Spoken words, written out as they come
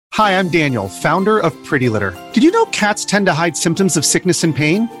Hi, I'm Daniel, founder of Pretty Litter. Did you know cats tend to hide symptoms of sickness and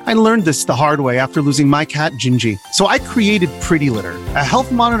pain? I learned this the hard way after losing my cat, Gingy. So I created Pretty Litter, a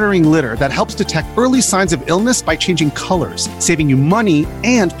health monitoring litter that helps detect early signs of illness by changing colors, saving you money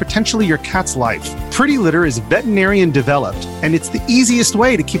and potentially your cat's life. Pretty Litter is veterinarian developed, and it's the easiest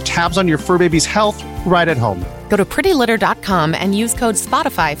way to keep tabs on your fur baby's health right at home. Go to prettylitter.com and use code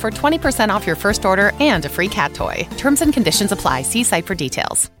SPOTIFY for 20% off your first order and a free cat toy. Terms and conditions apply. See site for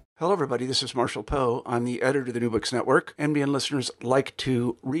details. Hello, everybody. This is Marshall Poe. I'm the editor of the New Books Network. NBN listeners like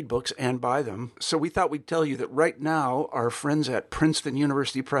to read books and buy them. So we thought we'd tell you that right now, our friends at Princeton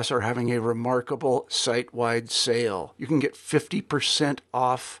University Press are having a remarkable site-wide sale. You can get 50%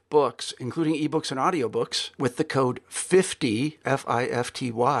 off books, including ebooks and audiobooks, with the code 50,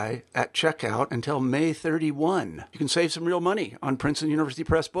 F-I-F-T-Y, at checkout until May 31. You can save some real money on Princeton University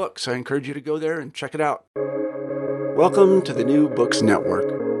Press books. I encourage you to go there and check it out. Welcome to the New Books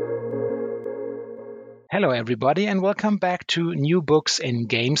Network. Hello, everybody, and welcome back to New Books in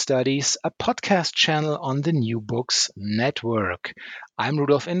Game Studies, a podcast channel on the New Books Network. I'm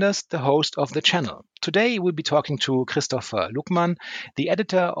Rudolf Inders, the host of the channel. Today, we'll be talking to Christopher Luckmann, the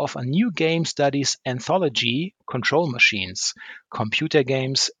editor of a new game studies anthology, Control Machines, Computer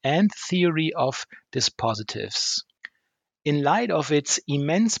Games and Theory of Dispositives. In light of its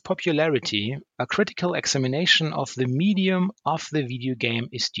immense popularity, a critical examination of the medium of the video game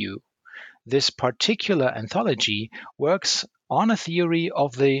is due. This particular anthology works on a theory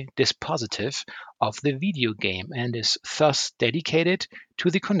of the dispositive of the video game and is thus dedicated to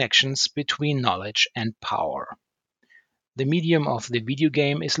the connections between knowledge and power. The medium of the video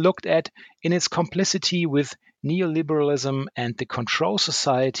game is looked at in its complicity with neoliberalism and the control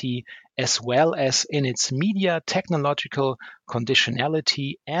society, as well as in its media technological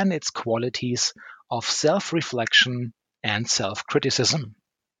conditionality and its qualities of self-reflection and self-criticism.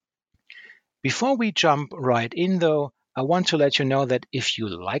 Before we jump right in, though, I want to let you know that if you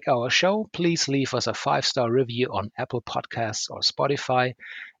like our show, please leave us a 5-star review on Apple Podcasts or Spotify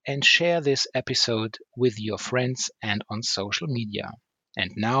and share this episode with your friends and on social media. And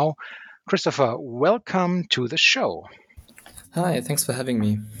now, Christopher, welcome to the show. Hi, thanks for having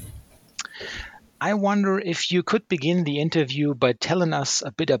me. I wonder if you could begin the interview by telling us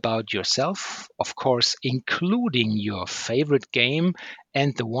a bit about yourself, of course, including your favorite game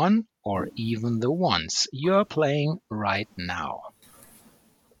and the one or even the ones you're playing right now.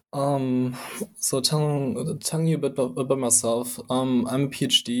 So telling you a bit about myself, I'm a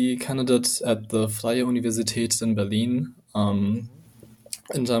PhD candidate at the Freie Universität in Berlin.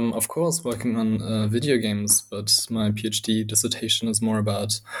 And I'm, of course, working on video games, but my PhD dissertation is more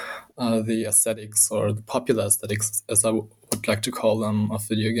about the aesthetics, or the popular aesthetics, as I would like to call them, of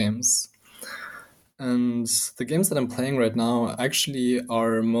video games. And the games that I'm playing right now actually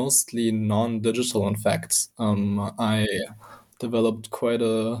are mostly non-digital, in fact. I developed quite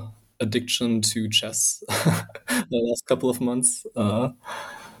a addiction to chess the last couple of months.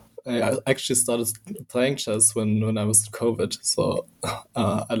 I actually started playing chess when I was in COVID. So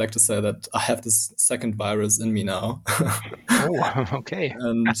I like to say that I have this second virus in me now. Oh, okay.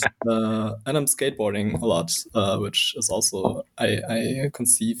 And I'm skateboarding a lot, which is also I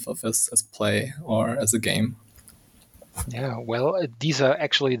conceive of as play or as a game. Yeah, well, these are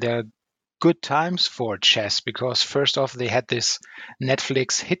actually the good times for chess because first off, they had this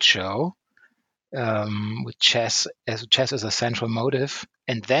Netflix hit show with chess as a central motive,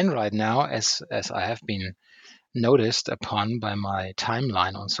 and then right now, as I have been noticed upon by my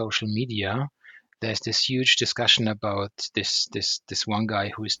timeline on social media, there's this huge discussion about this one guy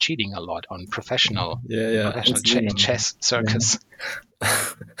who is cheating a lot on professional chess circus. Yeah.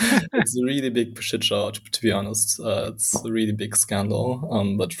 It's a really big shit show, to be honest. It's a really big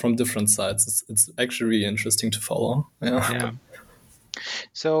scandal, but from different sides. It's actually really interesting to follow. Yeah.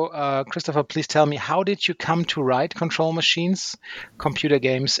 So, Christopher, please tell me, how did you come to write Control Machines, Computer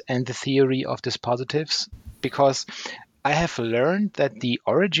Games, and the Theory of Dispositives? Because I have learned that the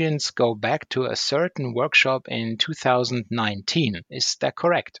origins go back to a certain workshop in 2019. Is that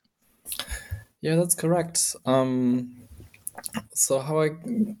correct? Yeah, that's correct. So how I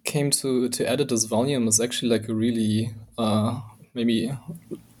came to edit this volume is actually like a really maybe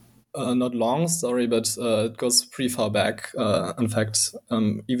not long story, but it goes pretty far back. In fact,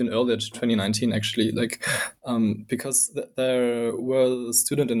 even earlier to 2019, actually, because there were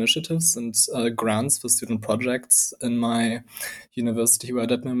student initiatives and grants for student projects in my university where I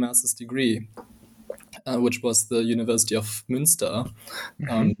did my master's degree. which was the University of Münster,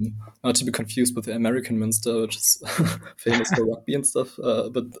 not to be confused with the American Münster, which is famous for rugby and stuff,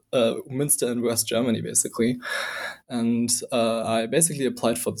 but Münster in West Germany, basically. And I basically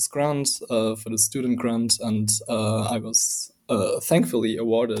applied for this grant, for the student grant, and I was thankfully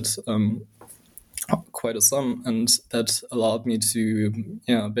awarded quite a sum, and that allowed me to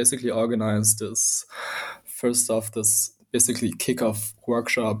basically organize this basically kickoff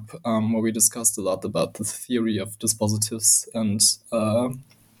workshop where we discussed a lot about the theory of dispositives, and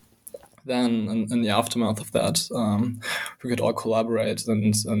then in the aftermath of that, we could all collaborate,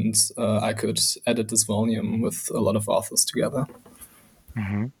 and I could edit this volume with a lot of authors together.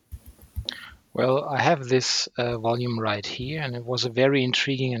 Well, I have this volume right here, and it was a very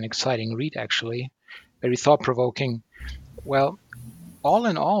intriguing and exciting read, actually. Very thought-provoking. Well, all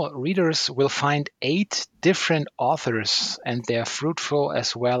in all, readers will find 8 different authors and their fruitful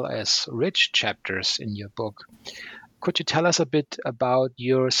as well as rich chapters in your book. Could you tell us a bit about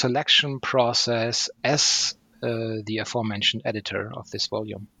your selection process as the aforementioned editor of this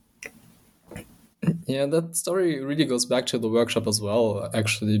volume? Yeah, that story really goes back to the workshop as well,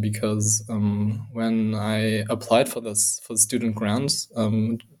 actually, because when I applied for the student grant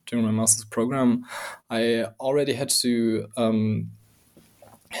during my master's program, I already had to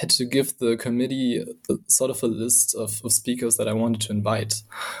give the committee sort of a list of speakers that I wanted to invite.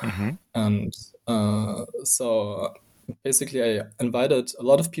 And so basically I invited a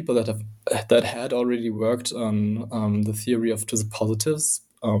lot of people that had already worked on the theory of dispositives,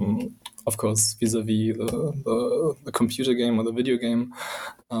 of course, vis-a-vis the computer game or the video game,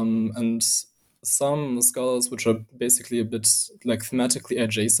 and some scholars which are basically a bit like thematically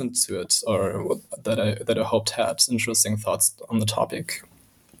adjacent to it, or that I hoped had interesting thoughts on the topic.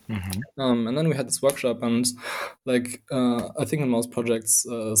 And then we had this workshop, and I think in most projects,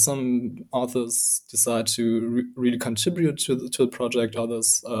 some authors decide to really contribute to the project.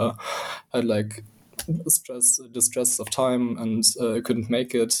 Others had distress of time and couldn't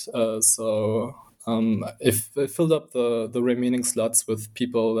make it. So if I filled up the remaining slots with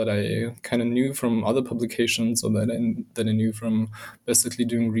people that I kind of knew from other publications, or that I knew from basically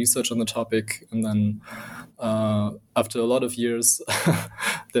doing research on the topic, and then after a lot of years,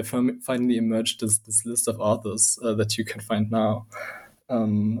 there finally emerged this list of authors that you can find now.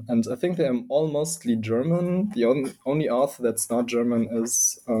 And I think they're all mostly German. The only author that's not German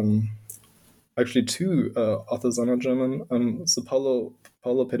is actually 2 authors are not German. So Paolo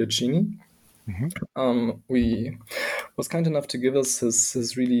Pedicini. We was kind enough to give us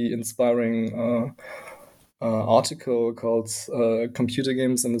his really inspiring article called Computer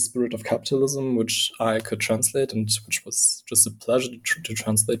Games in the Spirit of Capitalism, which I could translate, and which was just a pleasure to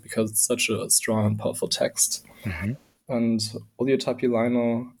translate, because it's such a strong and powerful text. And Olio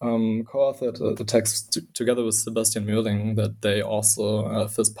Tapilano co-authored the text together with Sebastian Möhring, that they also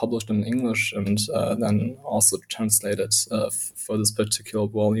first published in English, and then also translated for this particular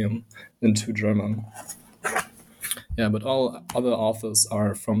volume into German. Yeah, but all other authors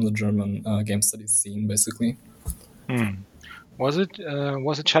are from the German game studies scene, basically. Was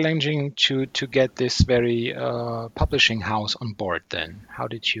it challenging to get this very publishing house on board then? How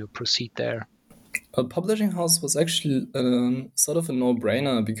did you proceed there? A publishing house was actually sort of a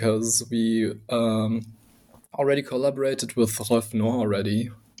no-brainer, because we already collaborated with Rolf Nohr already.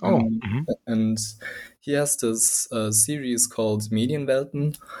 And he has this series called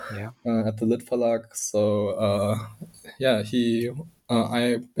Medienwelten at the Lit Verlag. So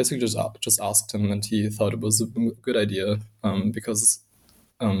I basically just asked him, and he thought it was a good idea, because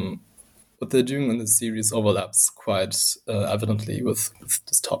what they're doing in this series overlaps quite evidently with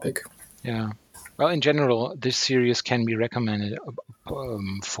this topic. Yeah. Well, in general, this series can be recommended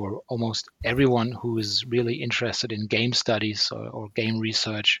for almost everyone who is really interested in game studies or game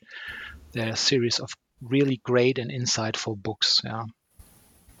research. There are a series of really great and insightful books.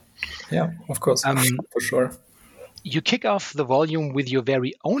 Yeah, of course, for sure. You kick off the volume with your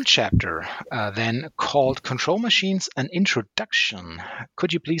very own chapter, then called Control Machines, an Introduction.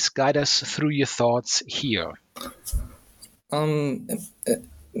 Could you please guide us through your thoughts here?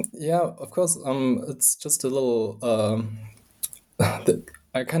 Yeah, of course. It's just a little.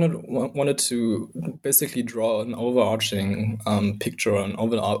 I kind of wanted to basically draw an overarching picture, an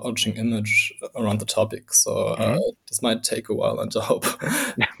overarching image around the topic. So this might take a while, and I hope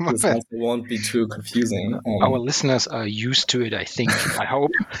this also won't be too confusing. Our listeners are used to it, I think. I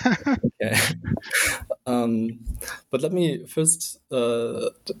hope. Okay. But let me first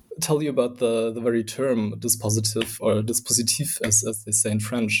tell you about the very term dispositif, or dispositif, as they say in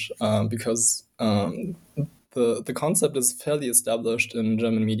French, because the concept is fairly established in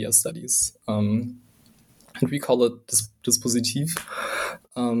German media studies. and we call it dispositif.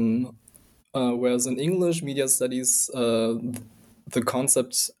 Whereas in English media studies, the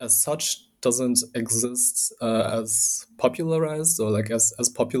concept as such doesn't exist as popularized or like as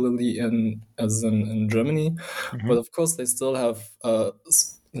popularly in Germany, but of course they still have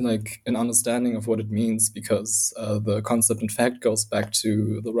like an understanding of what it means, because the concept in fact goes back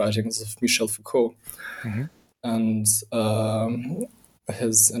to the writings of Michel Foucault and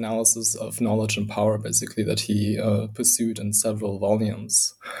his analysis of knowledge and power, basically, that he pursued in several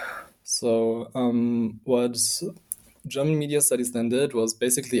volumes. So what German media studies then did was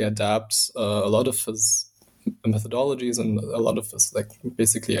basically adapt a lot of his methodologies and a lot of his like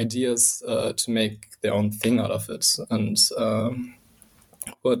basically ideas to make their own thing out of it. And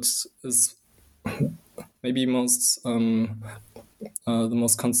what is maybe the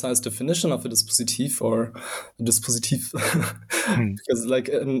most concise definition of a dispositif or a dispositif, because like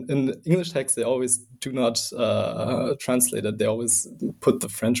in English text they always do not translate it. They always put the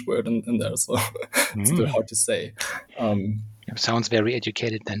French word in there, so it's a bit hard to say. It sounds very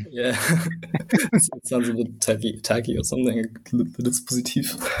educated then. Yeah, it sounds a bit tacky or something. The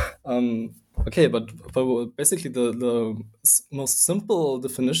dispositif. Okay, but basically the most simple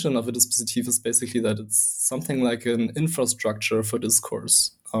definition of a dispositif is basically that it's something like an infrastructure for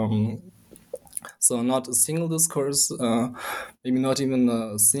discourse. So not a single discourse, maybe not even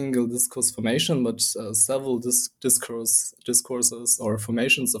a single discourse formation, but several discourses or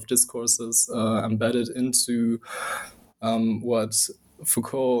formations of discourses embedded into what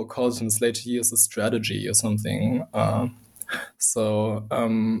Foucault called in his later years a strategy or something.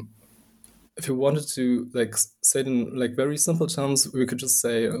 If you wanted to like say it in like very simple terms, we could just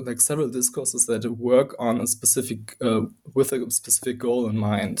say like several discourses that work on a specific with a specific goal in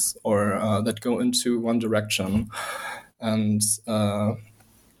mind, or that go into one direction. And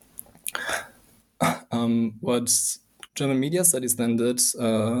what German media studies then did,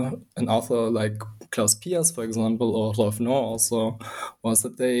 an author like Klaus Pias, for example, or Rolf Nohr also, was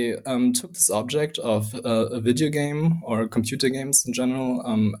that they took this object of a video game or computer games in general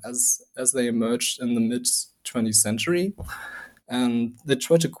as they emerged in the mid-20th century. And they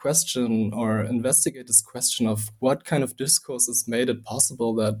tried to question or investigate this question of what kind of discourses made it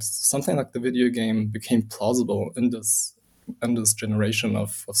possible that something like the video game became plausible in this generation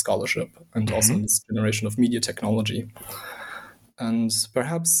of scholarship, and also in this generation of media technology. And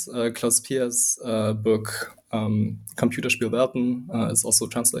perhaps Klaus Pias' book, Computerspielwelten, is also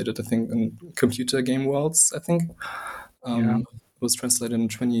translated, I think, in Computer Game Worlds, I think. It was translated in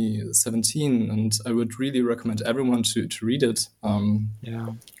 2017, and I would really recommend everyone to read it. I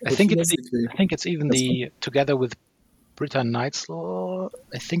think it's even together with Britta Nightingale,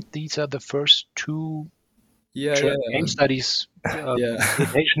 I think these are the first two game studies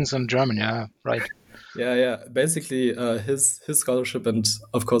publications in German. Yeah, right. Yeah. Basically, his scholarship and,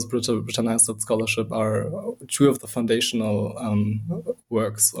 of course, Britta Nightingale's scholarship are two of the foundational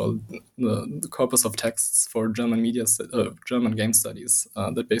works, or the corpus of texts for German German game studies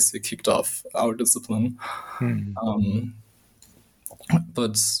that basically kicked off our discipline.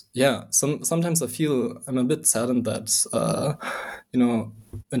 But yeah, sometimes I feel I'm a bit saddened that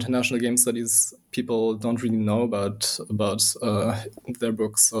international game studies people don't really know about their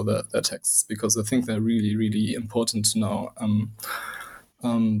books or their texts, because I think they're really, really important to know.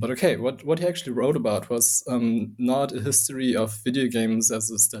 But okay, what he actually wrote about was not a history of video games as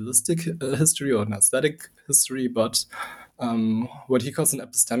a stylistic history or an aesthetic history, but what he calls an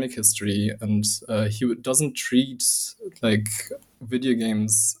epistemic history. And he doesn't treat like video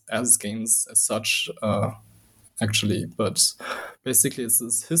games as such, actually, but basically it's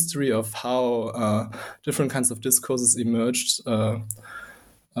this history of how different kinds of discourses emerged, or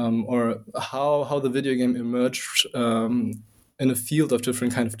how the video game emerged in a field of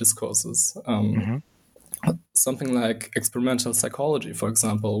different kind of discourses. Something like experimental psychology, for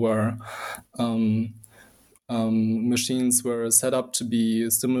example, where machines were set up to be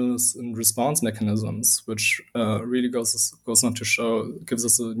stimulus and response mechanisms, which really goes on to show, gives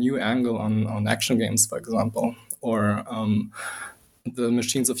us a new angle on action games, for example, or the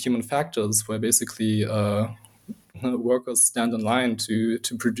machines of human factors, where basically workers stand in line to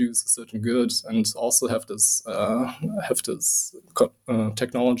produce a certain good, and also have this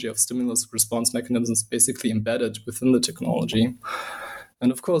technology of stimulus response mechanisms basically embedded within the technology.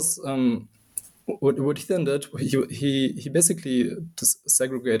 And of course, what he then did, he basically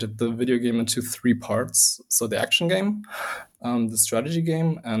segregated the video game into three parts. So the action game, the strategy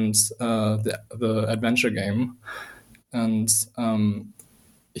game, and the adventure game. And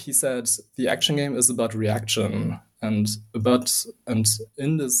he said the action game is about reaction, and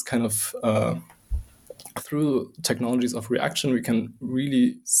in this kind of through technologies of reaction, we can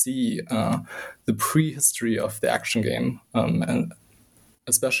really see the prehistory of the action game, and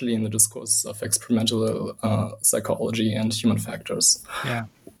especially in the discourse of experimental psychology and human factors. Yeah.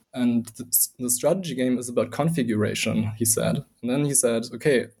 And the strategy game is about configuration, he said. And then he said,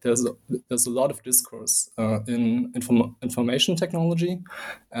 okay, there's a lot of discourse in information technology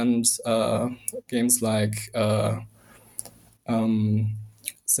and games like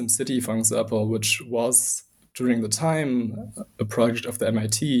SimCity, for example, which was during the time a project of the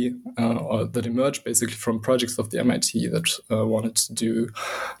MIT, or that emerged basically from projects of the MIT that wanted to do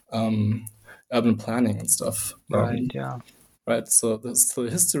urban planning and stuff. Right, yeah. Right, so the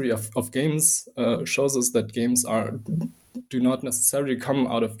history of games shows us that games do not necessarily come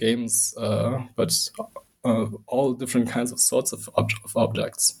out of games, but all different kinds of sorts of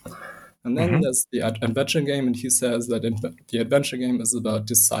objects. And then there's the adventure game, and he says that the adventure game is about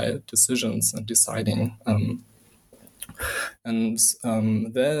decisions and deciding.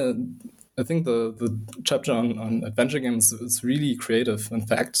 There, I think the chapter on adventure games is really creative, in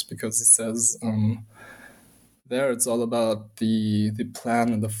fact, because he says there it's all about the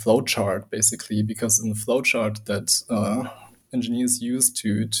plan and the flow chart, basically, because in the flow chart that engineers use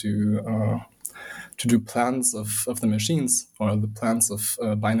to do plans of the machines, or the plans of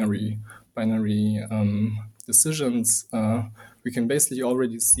binary decisions, we can basically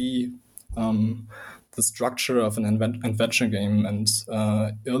already see the structure of an adventure game. And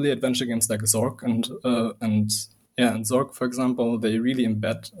early adventure games like Zork and Zork, for example, they really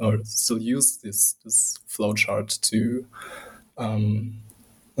embed or still use this flowchart to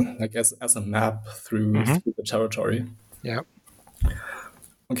like as a map through the territory. Yeah.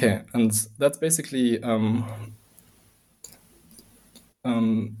 Okay, and that's basically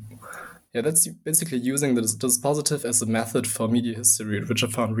that's basically using the dispositive as a method for media history, which I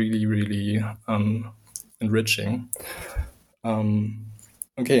found really, really enriching.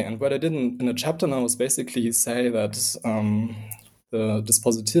 Okay, and what I did in a chapter now is basically say that the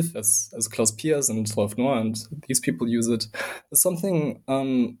dispositif, as Klaus Piers and Rolf Nohr and these people use it, is something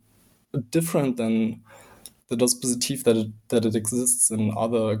different than the dispositif that it exists in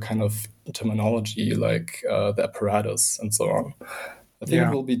other kind of terminology, like the apparatus and so on. I think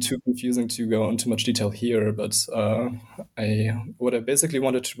it will be too confusing to go into much detail here, but what I basically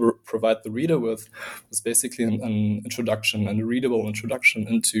wanted to provide the reader with was basically an introduction, and a readable introduction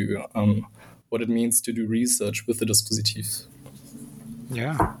into what it means to do research with the dispositif.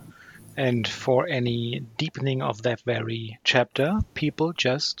 Yeah. And for any deepening of that very chapter, people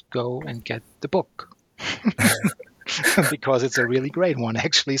just go and get the book. Because it's a really great one,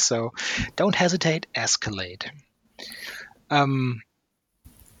 actually. So don't hesitate, escalate.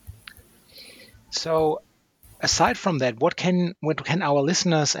 So aside from that, what can our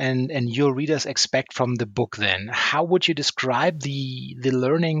listeners and your readers expect from the book then? How would you describe the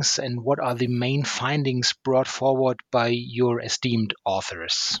learnings, and what are the main findings brought forward by your esteemed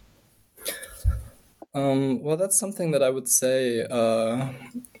authors? Well, that's something that I would say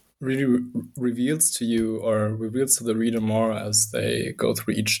really reveals to you, or reveals to the reader more as they go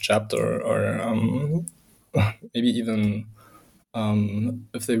through each chapter, or maybe even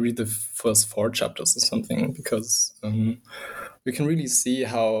if they read the first 4 chapters or something, because we can really see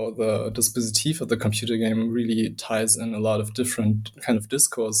how the dispositif of the computer game really ties in a lot of different kind of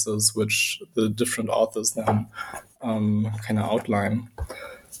discourses, which the different authors then kind of outline.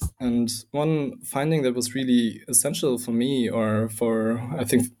 And one finding that was really essential for me, or I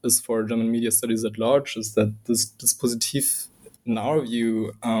think is for German media studies at large, is that this dispositif, in our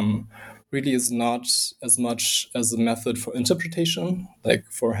view, really is not as much as a method for interpretation, like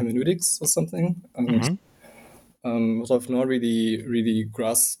for hermeneutics or something. And Rolf Nohr really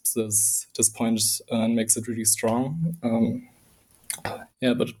grasps this point and makes it really strong.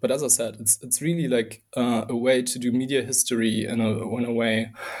 But as I said, it's really like a way to do media history in a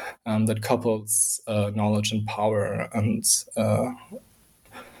way that couples knowledge and power, and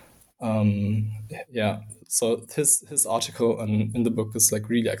So his article in the book is like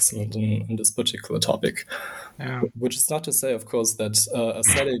really excellent in this particular topic. Yeah. Which is not to say, of course, that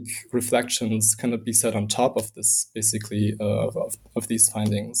aesthetic reflections cannot be set on top of this, basically, of these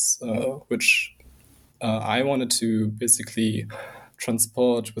findings, which I wanted to basically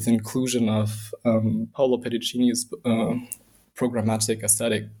transport with inclusion of Paolo Pedicini's programmatic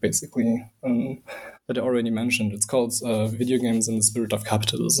aesthetic, basically, that I already mentioned. It's called Video Games in the Spirit of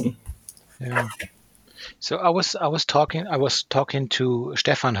Capitalism. Yeah. So I was talking to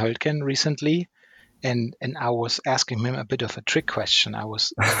Stefan Höltgen recently, and I was asking him a bit of a trick question. I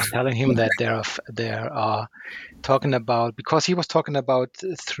was telling him that there are talking about, because he was talking about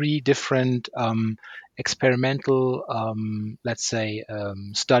 3 different experimental, let's say,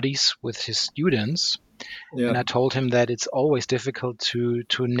 studies with his students. And I told him that it's always difficult to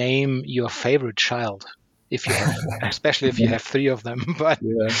name your favorite child, if you have, especially if you have 3 of them. But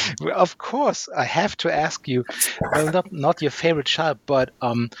of course, I have to ask you, well, not your favorite child, but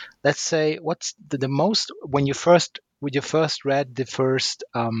let's say, what's the most when you first read the first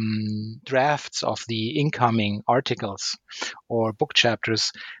drafts of the incoming articles or book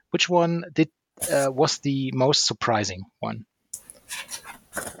chapters, which one was the most surprising one?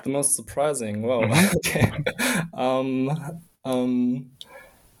 The most surprising? Wow. Okay.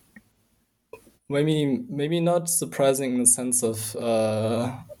 Maybe not surprising in the sense of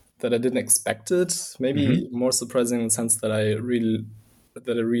that I didn't expect it. Maybe more surprising in the sense that I really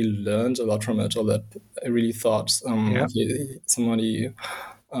learned a lot from it, or that I really thought somebody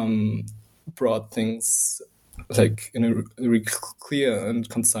brought things like in a really clear and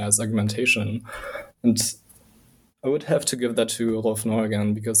concise argumentation. And I would have to give that to Rolf Nohr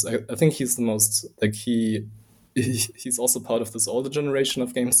again, because I think he's the most, like, he's also part of this older generation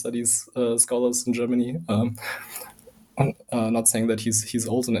of game studies scholars in Germany. Not saying that he's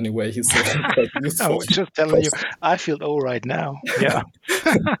old in any way. He's quite useful. I was just telling you, I feel old right now. Yeah.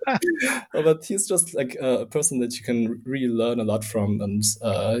 But he's just like a person that you can really learn a lot from, and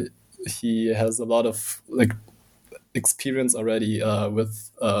he has a lot of like experience already with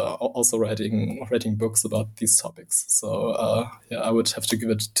also writing books about these topics. So I would have to give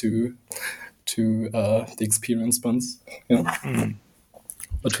it to the experienced ones,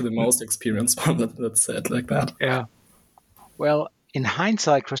 but to the most experienced one. Let's say it like that. Yeah. Well, in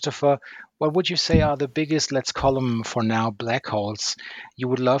hindsight, Christopher, what would you say are the biggest, let's call them for now, black holes you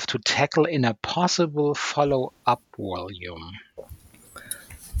would love to tackle in a possible follow-up volume?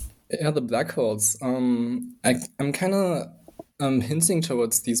 Yeah, the black holes. I'm kind of hinting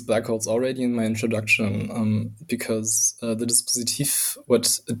towards these black holes already in my introduction, because the dispositif,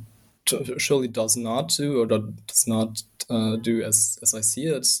 what it surely does not do, or does not do as I see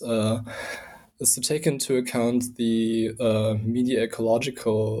it, is to take into account the media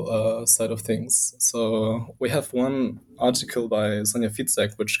ecological side of things. So we have one article by Sonja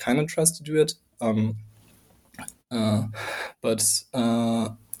Fitzek which kind of tries to do it, but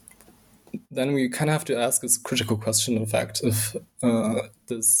then we kind of have to ask this critical question, in fact, if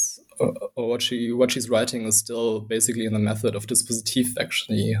this or what she's writing is still basically in the method of dispositif,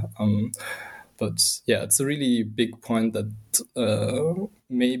 actually. But yeah, it's a really big point that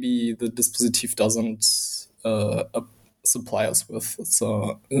maybe the dispositif doesn't supply us with.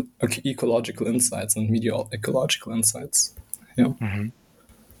 So ecological insights and media ecological insights. Yeah. Mm-hmm.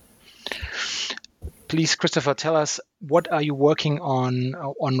 Please, Christopher, tell us, what are you working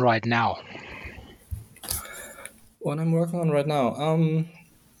on right now? What I'm working on right now?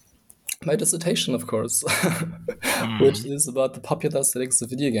 My dissertation, of course, which is about the popular aesthetics of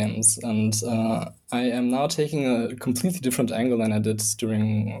video games. And I am now taking a completely different angle than I did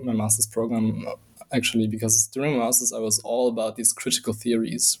during my master's program, actually, because during my master's I was all about these critical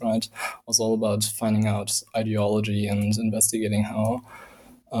theories, right? I was all about finding out ideology and investigating how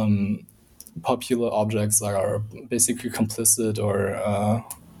popular objects are basically complicit or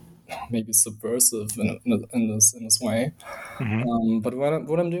maybe subversive in this way. Mm-hmm. But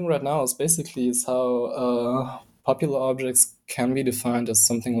what I'm doing right now is how popular objects can be defined as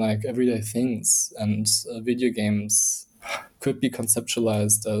something like everyday things, and video games could be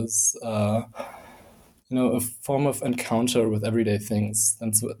conceptualized as a form of encounter with everyday things.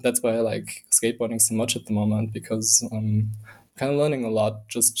 That's why I like skateboarding so much at the moment, because I'm kind of learning a lot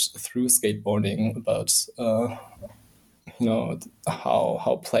just through skateboarding about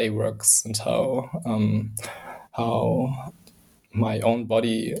how play works, and how my own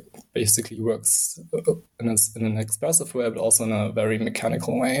body basically works in an expressive way, but also in a very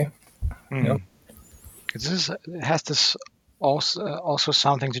mechanical way. Yeah. Has this also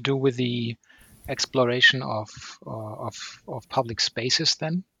something to do with the exploration of public spaces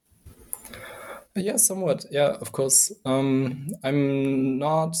then? Yeah, somewhat. Yeah, of course. I'm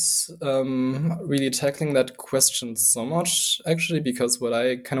not really tackling that question so much, actually, because what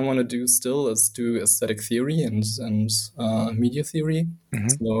I kind of want to do still is do aesthetic theory and media theory. Mm-hmm.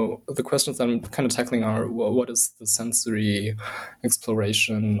 So the questions I'm kind of tackling are, what is the sensory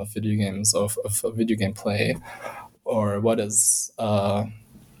exploration of video games, of video game play, or what is an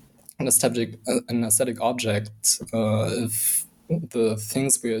aesthetic object if the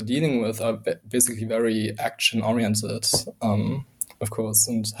things we are dealing with are basically very action-oriented, of course,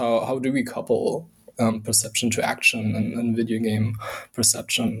 and how do we couple perception to action and video game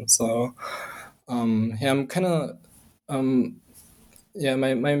perception? So, I'm kind of Yeah,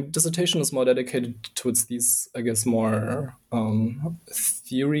 my dissertation is more dedicated towards these, I guess, more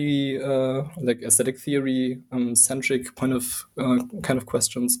theory, like aesthetic theory centric kind of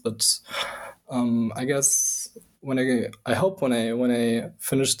questions. But I guess I hope when I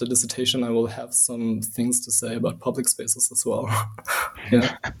finish the dissertation, I will have some things to say about public spaces as well.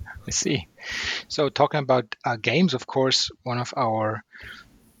 Yeah. I see. So talking about games, of course, one of our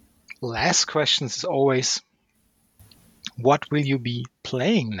last questions is always, what will you be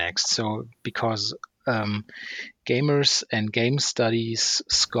playing next? So because gamers and game studies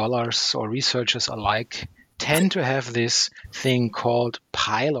scholars or researchers alike tend to have this thing called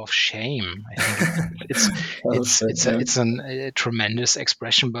pile of shame. I think it's a tremendous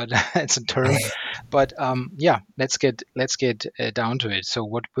expression, but it's a term. But let's get down to it. So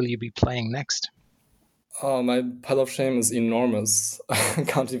what will you be playing next? Oh, my pile of shame is enormous. I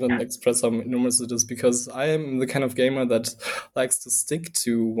can't even express how enormous it is, because I am the kind of gamer that likes to stick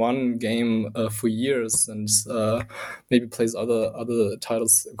to one game for years and maybe plays other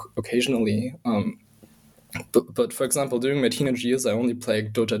titles occasionally. But for example, during my teenage years, I only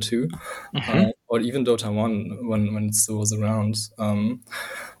played Dota 2 or even Dota 1 when it still was around.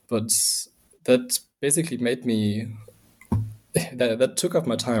 But that basically made me... That took up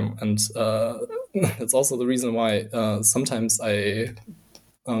my time, and that's also the reason why sometimes I,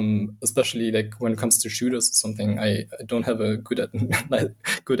 especially like when it comes to shooters or something, I don't have a good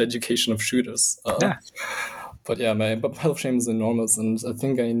education of shooters. But yeah, my pile of shame is enormous, and I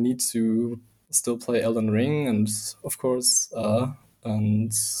think I need to still play Elden Ring, and of course, some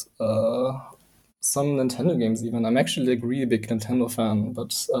Nintendo games even. I'm actually like really big Nintendo fan,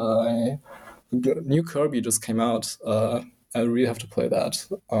 but new Kirby just came out. I really have to play that.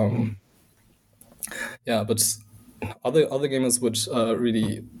 Yeah, but other gamers would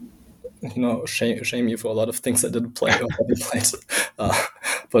really, shame me for a lot of things I didn't play or haven't played.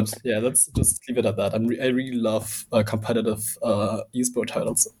 But yeah, let's just leave it at that. I really love competitive esport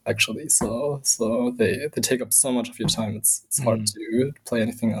titles, actually. So they take up so much of your time. It's hard to play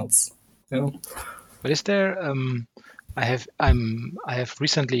anything else. Yeah. But is there? I have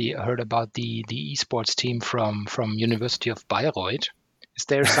recently heard about the esports team from University of Bayreuth. Is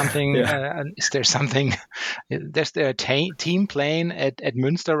there something? Is there something? Is there a team playing at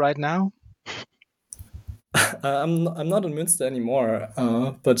Münster right now? I'm not in Münster anymore,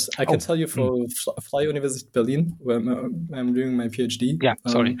 but I can tell you for Freie Universität Berlin, where I'm doing my PhD. Yeah,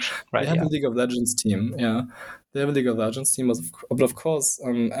 sorry. They have a League of Legends team. Yeah, they have a League of Legends team, but of course,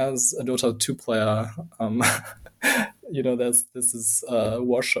 as a Dota 2 player, there's this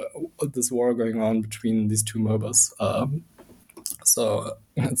war going on between these two MOBAs. So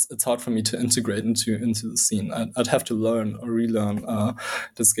it's hard for me to integrate into the scene. I'd have to learn or relearn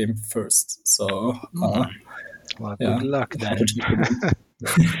this game first. So good luck then.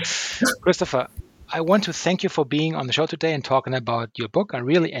 Christopher, I want to thank you for being on the show today and talking about your book. I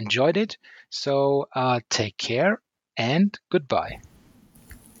really enjoyed it. So take care and goodbye.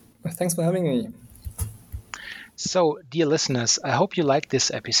 Thanks for having me. So, dear listeners, I hope you liked this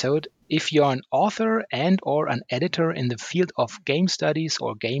episode. If you're an author and or an editor in the field of game studies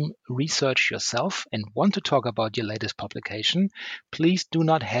or game research yourself and want to talk about your latest publication, please do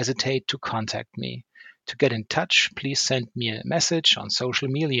not hesitate to contact me. To get in touch, please send me a message on social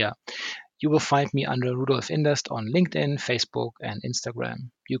media. You will find me under Rudolf Inderst on LinkedIn, Facebook, and Instagram.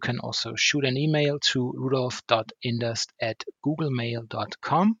 You can also shoot an email to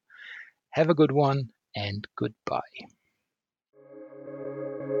rudolf.inderst@googlemail.com. Have a good one and goodbye.